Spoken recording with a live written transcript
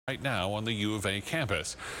right now on the U of A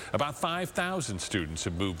campus. About 5,000 students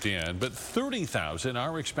have moved in, but 30,000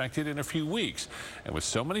 are expected in a few weeks. And with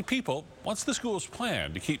so many people, what's the school's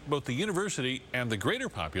plan to keep both the university and the greater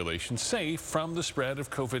population safe from the spread of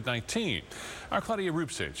COVID-19? Our Claudia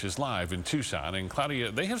Rupsich is live in Tucson. And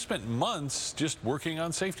Claudia, they have spent months just working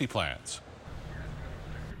on safety plans.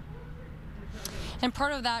 And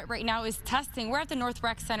part of that right now is testing. We're at the North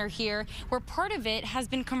Rec Center here, where part of it has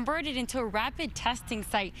been converted into a rapid testing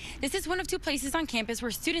site. This is one of two places on campus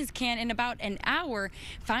where students can, in about an hour,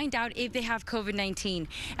 find out if they have COVID-19.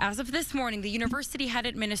 As of this morning, the university had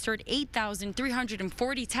administered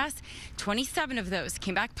 8,340 tests. 27 of those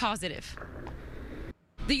came back positive.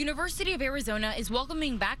 The University of Arizona is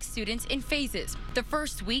welcoming back students in phases. The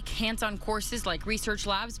first week, hands-on courses like research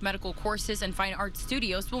labs, medical courses, and fine art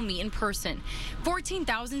studios will meet in person.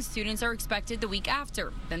 14,000 students are expected the week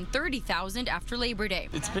after, then 30,000 after Labor Day.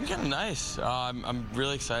 It's been kind of nice. I'm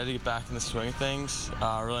really excited to get back in the swing of things.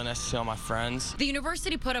 Really nice to see all my friends. The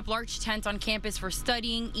university put up large tents on campus for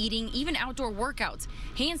studying, eating, even outdoor workouts.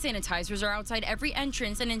 Hand sanitizers are outside every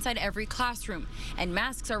entrance and inside every classroom. And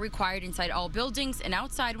masks are required inside all buildings and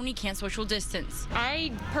outside when you can't social distance.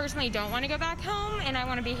 I personally don't want to go back home, and I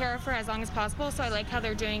want to be here for as long as possible, so I like how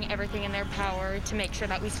they're doing everything in their power to make sure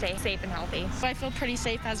that we stay safe and healthy. I feel pretty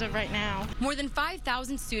safe as of right now. More than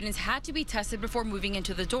 5,000 students had to be tested before moving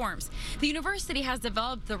into the dorms. The university has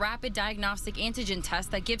developed the rapid diagnostic antigen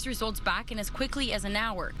test that gives results back in as quickly as an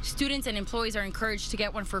hour. Students and employees are encouraged to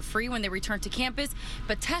get one for free when they return to campus,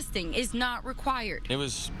 but testing is not required. It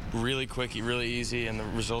was really quick, really easy, and the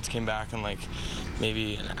results came back in like maybe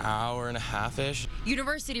an hour and a half-ish.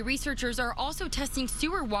 University researchers are also testing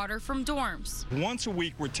sewer water from dorms. Once a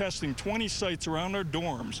week, we're testing 20 sites around our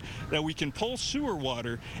dorms that we can pull sewer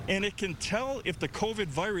water, and it can tell if the COVID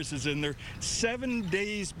virus is in there 7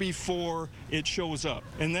 days before it shows up.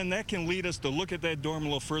 And then that can lead us to look at that dorm a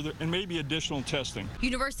little further and maybe additional testing.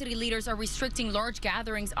 University leaders are restricting large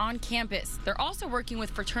gatherings on campus. They're also working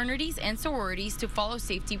with fraternities and sororities to follow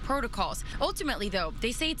safety protocols. Ultimately, though,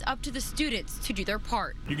 they say it's up to the students to do their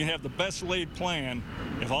part. You can have the best laid plan.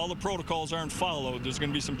 If all the protocols aren't followed, there's going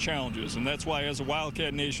to be some challenges. And that's why, as a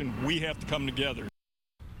Wildcat Nation, we have to come together.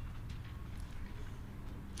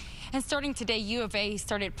 And starting today, U of A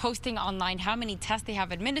started posting online how many tests they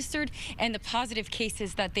have administered and the positive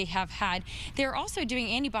cases that they have had. They're also doing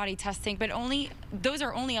antibody testing, but those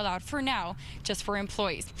are only allowed for now, just for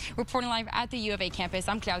employees. Reporting live at the U of A campus,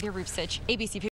 I'm Claudia Rupsich, ABC.